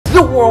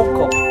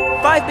World Cup.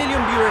 5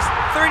 billion viewers,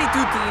 32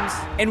 teams,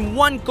 and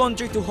one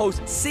country to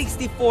host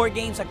 64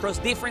 games across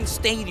different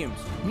stadiums.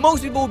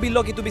 Most people will be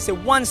lucky to visit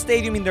one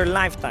stadium in their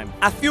lifetime.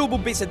 A few will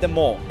visit them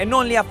all, and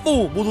only a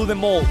few will do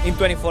them all in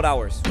 24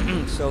 hours.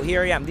 So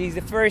here I am. This is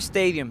the first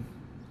stadium.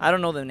 I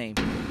don't know the name.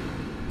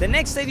 The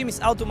next stadium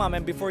is Altumama,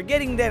 and before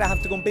getting there, I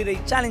have to complete a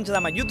challenge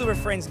that my YouTuber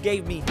friends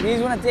gave me. This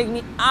is gonna take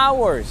me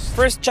hours.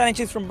 First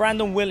challenge is from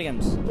Brandon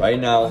Williams. Right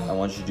now, I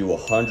want you to do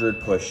 100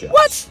 push-ups.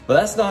 What? But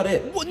that's not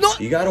it. What? No.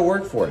 You gotta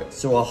work for it.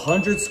 So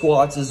 100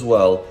 squats as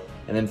well,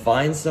 and then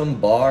find some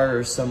bar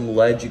or some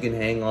ledge you can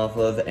hang off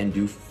of and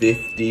do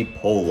 50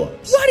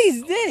 pull-ups. What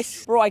is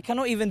this? Bro, I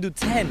cannot even do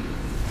 10.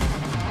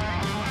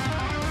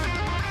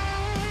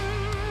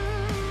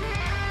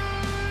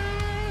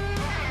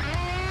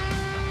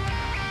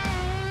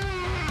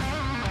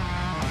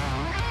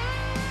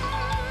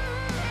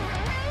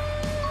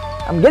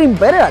 I'm getting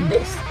better at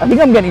this. I think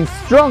I'm getting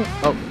strong.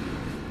 Oh,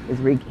 it's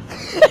Ricky.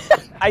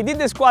 I did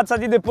the squats, I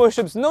did the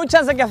push-ups. No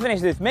chance I can finish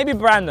this. Maybe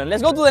Brandon.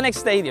 Let's go to the next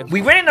stadium.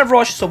 We were in a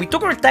rush, so we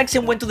took our taxi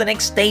and went to the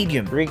next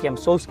stadium. Ricky, I'm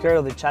so scared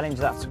of the challenge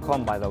that's to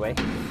come, by the way.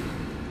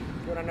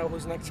 You wanna know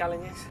whose next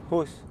challenge is?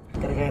 Whose?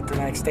 Gotta get to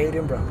the next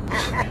stadium, bro.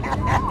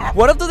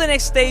 What up to the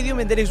next stadium,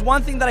 and there is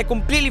one thing that I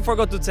completely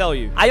forgot to tell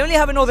you. I only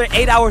have another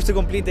 8 hours to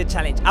complete the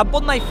challenge. I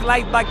bought my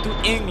flight back to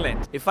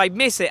England. If I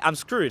miss it, I'm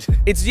screwed.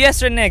 It's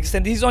yes or next,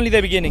 and this is only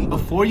the beginning.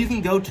 Before you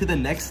can go to the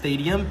next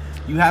stadium,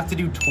 you have to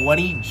do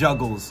 20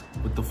 juggles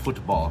with the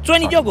football.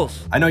 20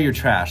 juggles? I know you're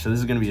trash, so this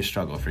is gonna be a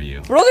struggle for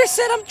you. Brother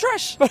said I'm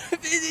trash.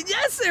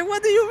 Yes, sir.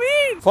 What do you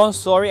mean? Fun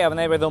story. I've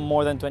never done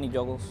more than 20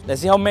 juggles. Let's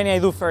see how many I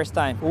do first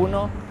time. 1,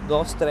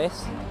 2, 3,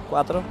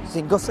 4, 5,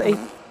 6.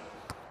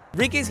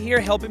 Ricky's here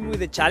helping me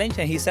with the challenge,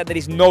 and he said there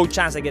is no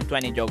chance I get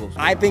 20 juggles.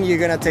 I think you're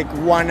gonna take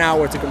 1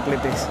 hour to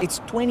complete this. It's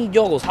 20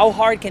 juggles. How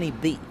hard can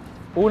it be?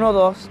 1,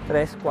 2,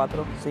 3, 4,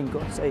 5, 6,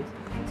 7,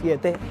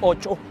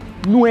 8,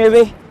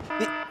 9.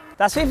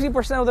 That's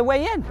 50% of the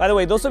way in. By the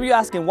way, those of you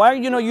asking, why are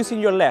you not using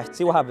your left?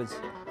 See what happens.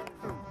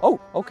 Oh,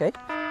 okay.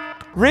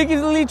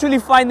 Ricky's literally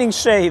finding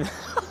shade.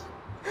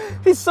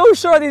 He's so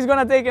sure that he's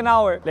gonna take an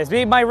hour. Let's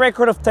beat my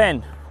record of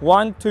 10.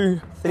 1, 2,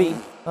 3.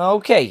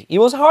 Okay, it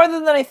was harder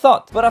than I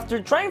thought, but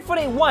after trying for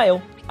a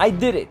while, I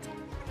did it.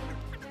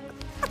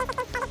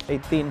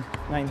 18,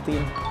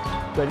 19,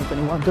 20,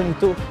 21,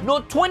 22.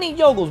 Not 20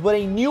 juggles, but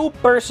a new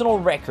personal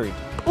record.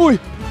 Uy!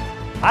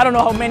 I don't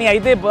know how many I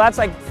did, but that's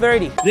like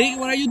 30. Rick,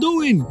 what are you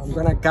doing? I'm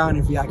gonna count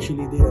if you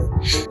actually did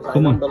it.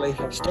 Come on. I don't believe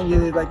it. I think you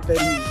did like 30,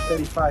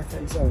 35,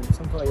 37,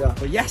 something like that.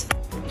 But yes,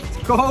 let's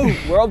go.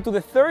 We're up to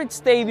the third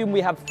stadium.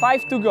 We have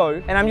 5 to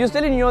go. And I'm just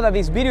letting you know that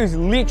this video is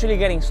literally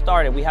getting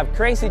started. We have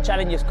crazy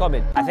challenges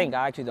coming. I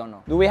actually don't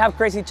know. Do we have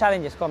crazy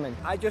challenges coming?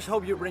 I just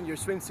hope you bring your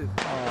swimsuit.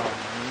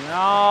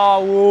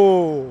 No.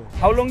 Whoa.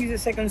 How long is the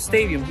second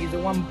stadium? He's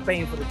the one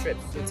paying for the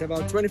trips. It's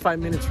about 25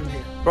 minutes from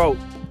here. Bro,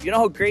 you know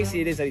how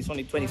crazy it is that it's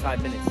only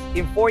 25 minutes?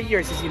 In 4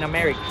 years, it's in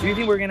America. Do you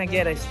think we're gonna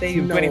get a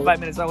stadium 25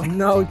 minutes away?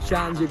 No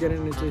chance you're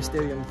getting into a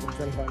stadium in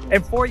 25 minutes.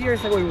 And 4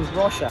 years ago, it was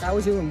Russia. That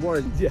was even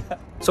worse. Yeah.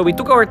 So we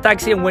took our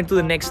taxi and went to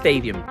the next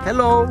stadium.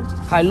 Hello,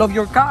 I love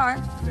your car.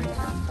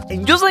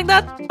 And just like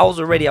that, I was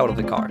already out of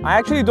the car. I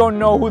actually don't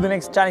know who the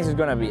next challenge is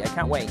gonna be. I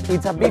can't wait.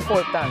 It's a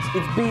B4 dance.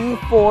 It's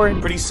B4.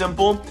 Pretty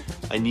simple.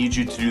 I need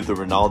you to do the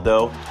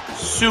Ronaldo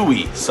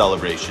Sui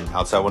celebration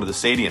outside one of the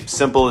stadiums.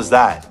 Simple as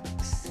that.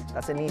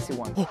 That's an easy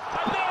one. Amazing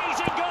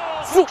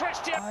goal,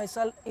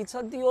 Cristiano. It's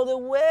the other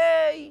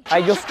way.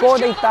 I just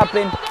scored a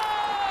tapping.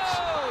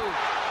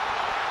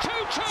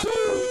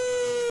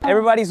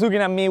 Everybody's looking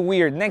at me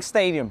weird. Next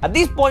stadium. At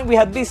this point, we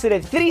had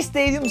visited 3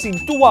 stadiums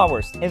in 2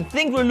 hours, and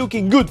things were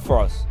looking good for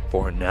us.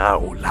 For now,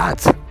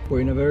 lads. We're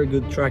in a very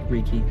good track,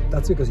 Ricky.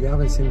 That's because you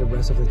haven't seen the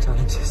rest of the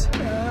challenges.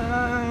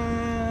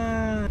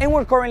 And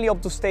we're currently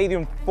up to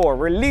Stadium 4.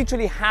 We're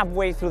literally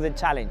halfway through the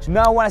challenge.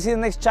 Now I want to see the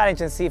next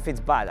challenge and see if it's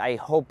bad. I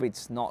hope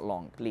it's not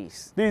long,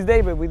 please. This is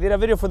David. We did a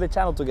video for the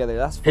channel together.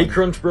 That's fun. Hey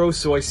Crunch Bro,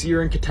 so I see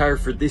you're in Qatar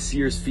for this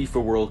year's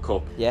FIFA World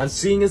Cup. Yes. And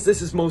seeing as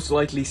this is most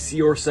likely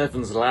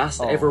CR7's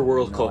last ever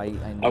World Cup,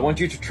 I want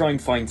you to try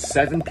and find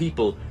 7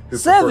 people who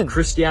prefer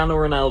Cristiano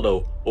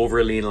Ronaldo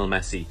over Lionel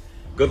Messi.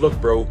 Good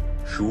luck, bro.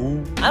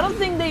 Shoo. I don't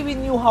think David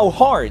knew how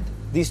hard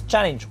this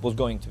challenge was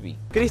going to be.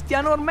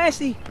 Cristiano or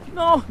Messi?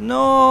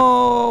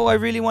 No, I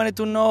really wanted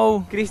to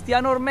know.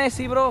 Cristiano or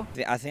Messi, bro?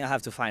 I think I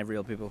have to find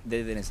real people.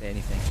 They didn't say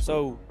anything.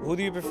 So, who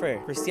do you prefer,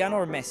 Cristiano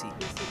or Messi?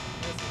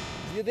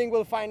 Do you think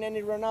we'll find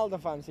any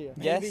Ronaldo fans here?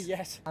 Yes? Maybe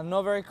yes. I'm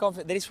not very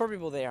confident. There is 4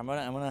 people there. I'm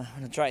gonna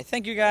try.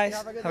 Thank you guys.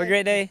 Have a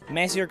great day.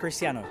 Messi or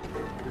Cristiano?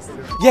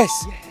 Yes!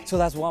 So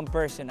that's one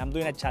person. I'm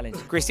doing a challenge.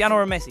 Cristiano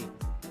or Messi?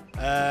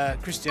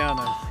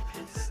 Cristiano.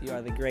 You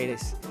are the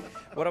greatest.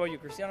 What about you,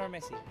 Cristiano or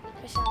Messi?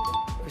 Cristiano.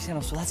 Cristiano,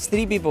 so that's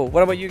 3 people.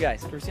 What about you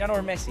guys? Cristiano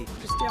or Messi?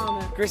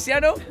 Cristiano.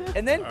 Cristiano?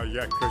 And then?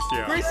 Yeah,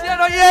 Cristiano.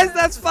 Cristiano, yes,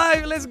 that's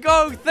 5. Let's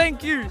go.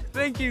 Thank you.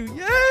 Thank you.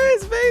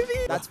 Yes,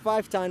 baby. That's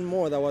 5 times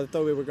more than what I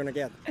thought we were gonna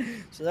get.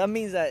 So that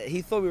means that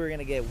he thought we were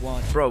gonna get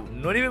 1. Bro,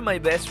 not even my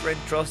best friend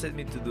trusted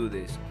me to do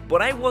this.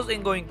 But I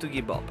wasn't going to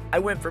give up. I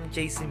went from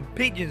chasing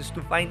pigeons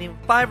to finding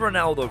 5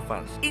 Ronaldo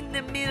fans in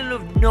the middle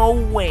of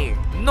nowhere.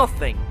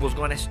 Nothing was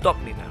gonna stop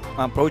me now.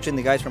 I'm approaching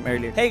the guys from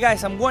earlier. Hey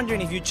guys, I'm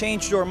wondering if you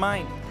changed your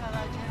mind.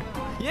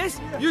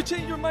 Yes, you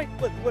changed your mind.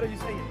 What are you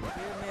saying?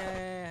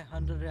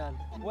 100 real.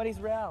 What is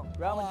Real?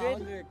 Real Madrid?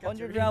 100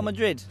 100 Real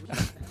Madrid.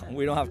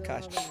 We don't have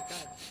cash.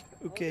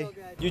 Okay.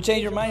 You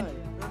changed your mind?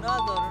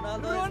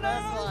 Ronaldo.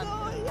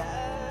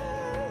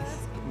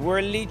 Yes.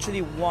 We're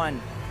literally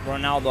 1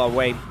 Ronaldo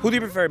away. Who do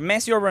you prefer,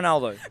 Messi or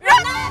Ronaldo?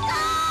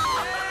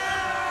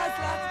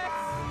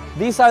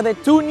 These are the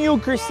 2 new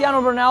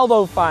Cristiano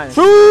Ronaldo fans.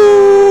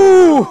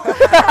 2!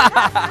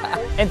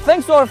 And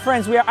thanks to our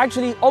friends, we are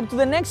actually up to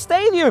the next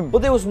stadium.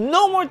 But there was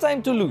no more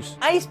time to lose.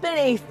 I spent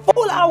a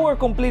full hour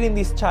completing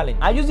this challenge.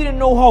 I just didn't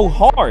know how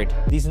hard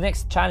this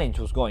next challenge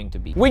was going to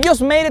be. We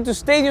just made it to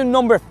stadium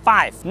number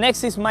 5.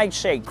 Next is Mike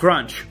Shake.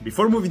 Crunch.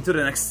 Before moving to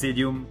the next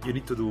stadium, you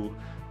need to do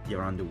the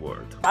around the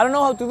world. I don't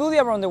know how to do the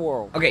around the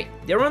world. Okay,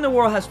 the around the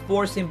world has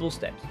 4 simple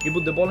steps. You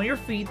put the ball on your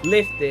feet,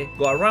 lift it,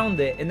 go around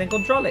it, and then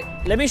control it.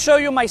 Let me show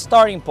you my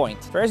starting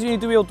point. First, you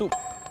need to be able to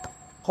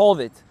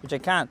hold it, which I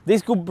can't.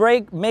 This could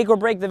make or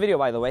break the video,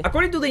 by the way.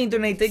 According to the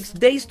internet, it takes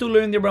days to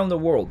learn the around the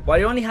world, but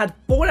I only had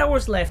 4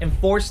 hours left and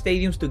 4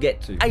 stadiums to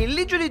get to. I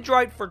literally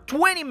tried for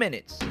 20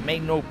 minutes,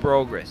 made no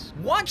progress.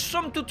 Watched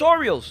some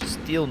tutorials,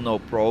 still no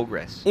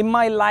progress. In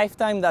my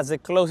lifetime, that's the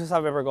closest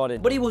I've ever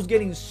gotten. But it was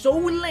getting so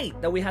late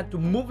that we had to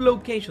move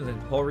locations and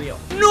hurry up.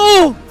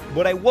 No!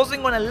 But I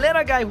wasn't gonna let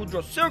a guy who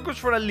draws circles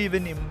for a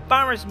living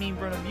embarrass me in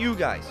front of you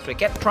guys. So I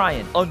kept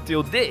trying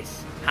until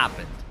this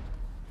happened.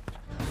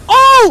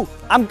 Oh!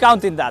 I'm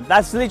counting that.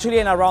 That's literally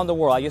an around the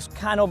world. I just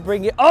cannot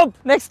bring it up.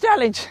 Next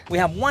challenge. We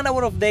have 1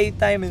 hour of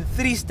daytime and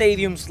 3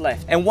 stadiums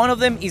left. And one of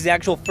them is the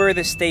actual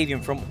furthest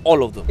stadium from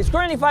all of them. It's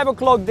currently 5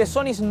 o'clock. The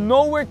sun is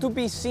nowhere to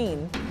be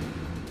seen.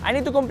 I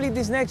need to complete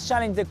this next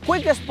challenge the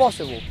quickest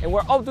possible. And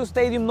we're up to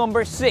stadium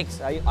number 6.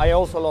 I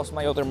also lost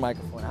my other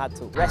microphone. I had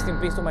to. Rest in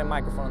peace to my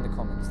microphone in the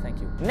comments. Thank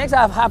you. Next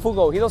I have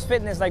Hafugo. He does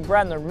fitness like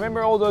Brandon.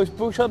 Remember all those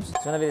push-ups?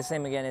 It's gonna be the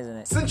same again, isn't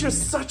it? Since you're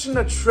such an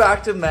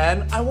attractive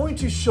man, I want you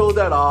to show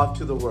that off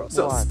to the world.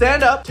 So What?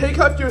 stand up, take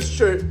off your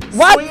shirt,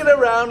 What? swing it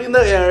around in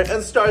the air,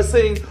 and start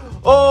saying,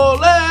 ole,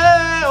 ole,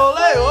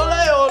 ole,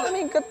 ole. I'm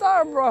in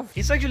Qatar, bro.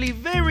 It's actually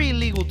very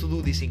illegal to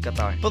do this in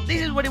Qatar. But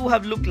this is what it would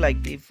have looked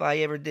like if I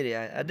ever did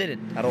it. I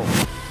didn't at all.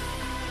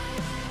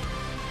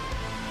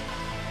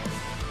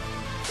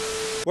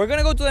 We're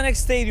gonna go to the next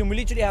stadium. We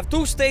literally have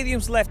 2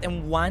 stadiums left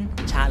and 1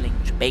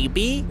 challenge,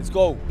 baby. Let's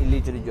go. It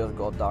literally just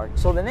got dark.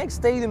 So the next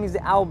stadium is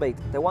the Al Bayt,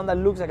 the one that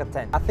looks like a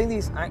tent. I think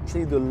this is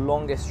actually the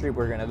longest trip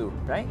we're gonna do,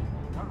 right?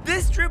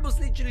 This trip was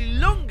literally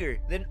longer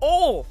than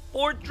all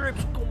 4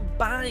 trips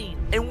combined.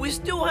 And we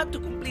still had to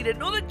complete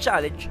another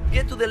challenge,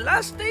 get to the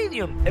last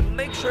stadium, and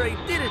make sure I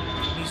didn't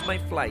miss my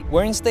flight.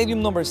 We're in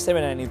stadium number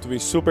 7 and I need to be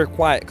super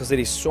quiet because there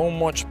is so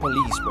much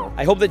police, bro.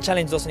 I hope the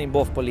challenge doesn't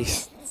involve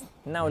police.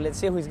 Now, let's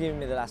see who's giving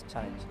me the last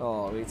challenge.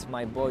 Oh, it's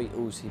my boy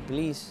Uzi.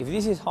 Please, if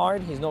this is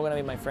hard, he's not gonna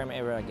be my friend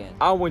ever again.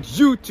 I want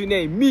you to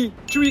name me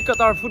 3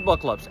 Qatar football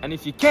clubs. And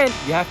if you can't,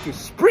 you have to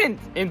sprint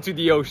into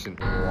the ocean.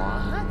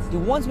 What? He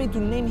wants me to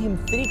name him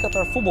 3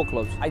 Qatar football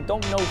clubs. I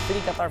don't know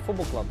 3 Qatar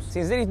football clubs.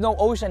 Since there is no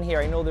ocean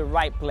here, I know the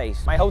right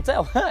place. My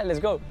hotel. Let's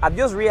go. I've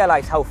just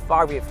realized how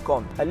far we've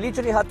come. I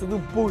literally had to do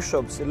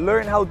push-ups,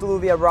 learn how to do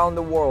the around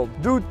the world,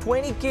 do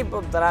 20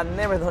 keep-ups that I've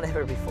never done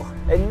ever before.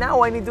 And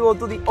now I need to go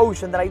to the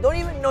ocean that I don't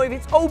even know if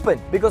it's open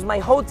because my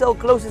hotel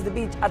closes the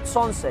beach at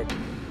sunset.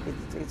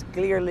 It's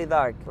clearly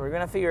dark. We're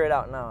gonna figure it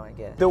out now, I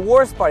guess. The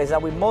worst part is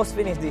that we must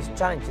finish this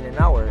challenge in an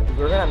hour.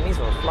 We're gonna miss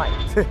our flight.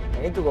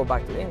 I need to go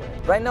back to England.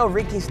 Right now,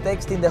 Ricky's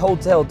texting the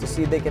hotel to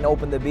see if they can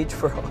open the beach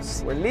for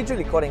us. We're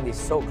literally cutting this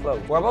so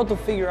close. We're about to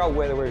figure out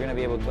whether we're gonna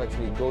be able to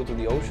actually go to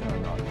the ocean or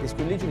not. This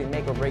could literally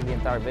make or break the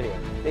entire video.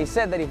 They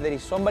said that if there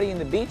is somebody in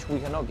the beach, we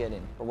cannot get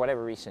in for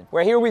whatever reason.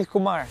 We're here with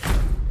Kumar.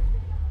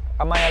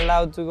 Am I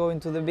allowed to go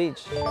into the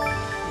beach?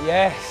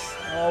 Yes.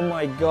 Oh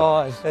my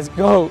gosh. Let's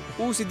go.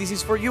 Uzi, this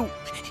is for you.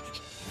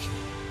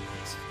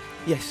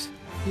 Yes.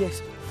 Yes.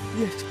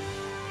 Yes.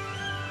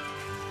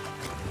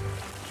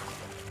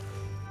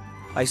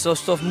 I saw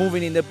stuff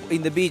moving in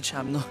the beach.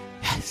 I'm not.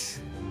 Yes.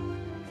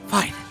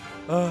 Fine.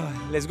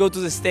 Let's go to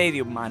the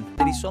stadium, man.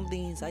 There is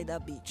something inside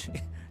that beach.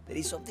 There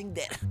is something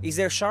there. Is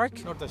there a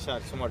shark? Not a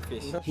shark, some more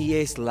fish. He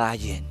is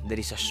lying. There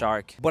is a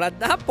shark. But at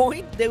that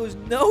point, there was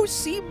no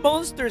sea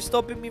monster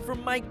stopping me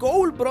from my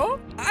goal, bro.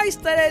 I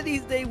started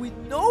this day with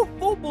no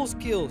football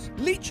skills.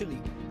 Literally.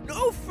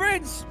 No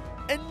friends.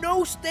 And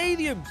no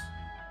stadiums.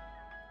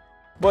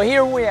 But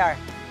here we are.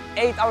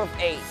 8 out of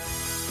 8.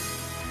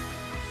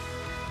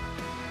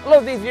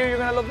 Love this video. You're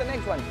gonna love the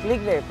next one.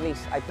 Click there,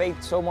 please. I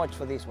paid so much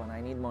for this one.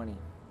 I need money.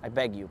 I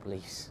beg you,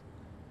 please.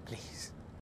 Please.